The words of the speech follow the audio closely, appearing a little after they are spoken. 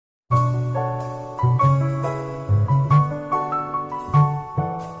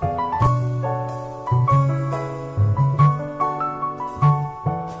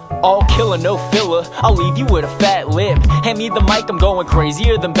killer, no filler, I'll leave you with a fat lip. Hand me the mic, I'm going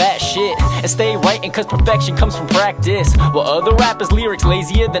crazier than batshit. And stay writing cause perfection comes from practice. While other rappers' lyrics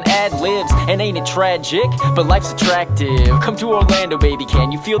lazier than ad-libs. And ain't it tragic? But life's attractive. Come to Orlando, baby,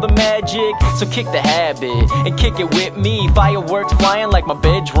 can you feel the magic? So kick the habit and kick it with me. Fireworks flying like my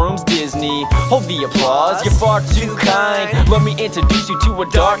bedroom's Disney. Hold the applause, you're far too kind. Let me introduce you to a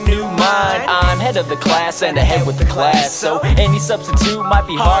dark new mind. I'm head of the class and ahead with the class, so any substitute might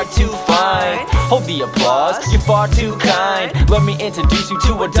be hard to find. Hold the applause, you're far too kind. Let me introduce you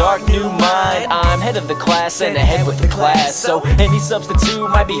to a dark new mind. I'm head of the class and ahead with the class, so any substitute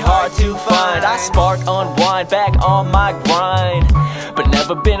might be hard to find. I spark, unwind, back on my grind, but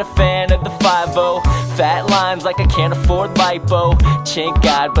never been a fan of the 5-0. Fat lines like I can't afford Lipo. Chink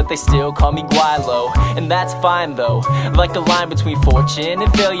God, but they still call me Gui Lo. And that's fine though, like the line between fortune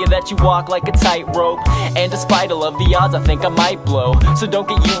and failure that you walk like a tightrope. And despite all of the odds, I think I might blow. So don't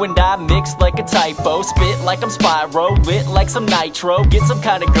get you and I mixed like a typo. Spit like I'm Spyro, lit like some nitro. Get some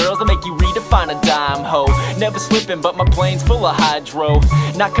kind of girls that make you redefine a dime hoe. Never slipping, but my plane's full of hydro.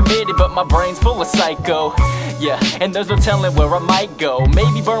 Not committed, but my brain's full of psycho. Yeah, and there's no telling where I might go.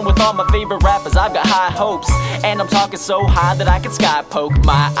 Maybe burn with all my favorite rappers, I've got high hopes. And I'm talking so high that I can sky poke.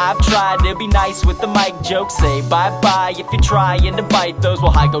 I've tried to be nice with the mic jokes. Say bye-bye if you're trying to bite those.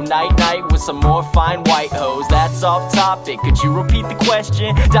 Well, I go night-night with some more fine white hoes. That's off topic, could you repeat the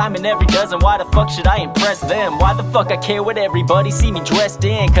question? Diamond every dozen, why the fuck should I impress them? Why the fuck I care what everybody see me dressed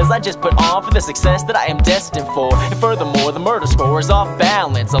in? Cause I just put on for the success that I am destined for. And furthermore, the murder score is off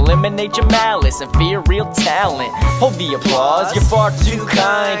balance. Eliminate your malice and fear real talent. Hold the applause, you're far too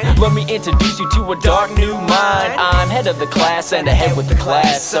kind. Let me introduce you to a dark new mind. I'm head of the class and ahead with the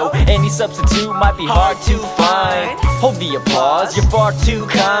class, so any substitute might be hard to find. Hold the applause, you're far too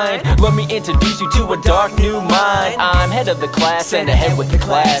kind. Let me introduce you to a dark new mind. I'm head of the class and ahead with the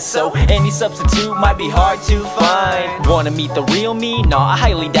class, so any substitute might be hard to find. Wanna meet the real me? Nah, I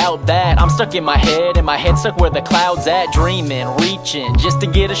highly doubt that. I'm stuck in my head, and my head stuck where the clouds at. Dreaming, reaching, just to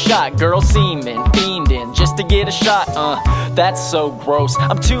get a shot. Girl seeming, fiending, just to get a shot. That's so gross,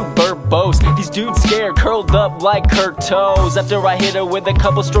 I'm too verbose. These dudes scared, curled up like Kurtos. After I hit her with a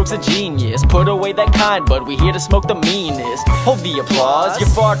couple strokes of genius. Put away that kind, but we here to smoke the meanest. Hold the applause, you're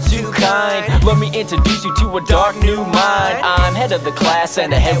far too kind. Let me introduce you to a dark new mind. I'm head of the class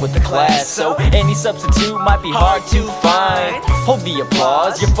and ahead with the class, so any substitute might be hard to find. Hold the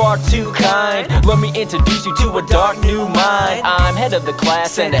applause, you're far too kind. Let me introduce you to a dark new mind. I'm head of the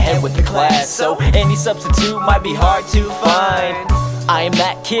class and ahead with the class, so any substitute might be hard to find. I am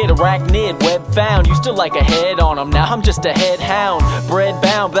that kid, arachnid, web found. Used to like a head on them, now I'm just a head hound. Bread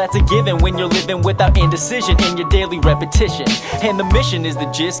bound, but that's a given when you're living without indecision in your daily repetition. And the mission is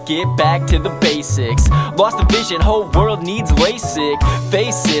to just get back to the basics. Lost the vision, whole world needs LASIK.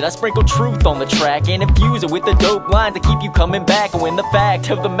 Face it, I sprinkle truth on the track and infuse it with the dope lines to keep you coming back. And when the fact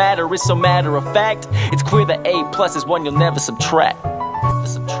of the matter is so matter of fact, it's clear that A+ is one you'll never subtract.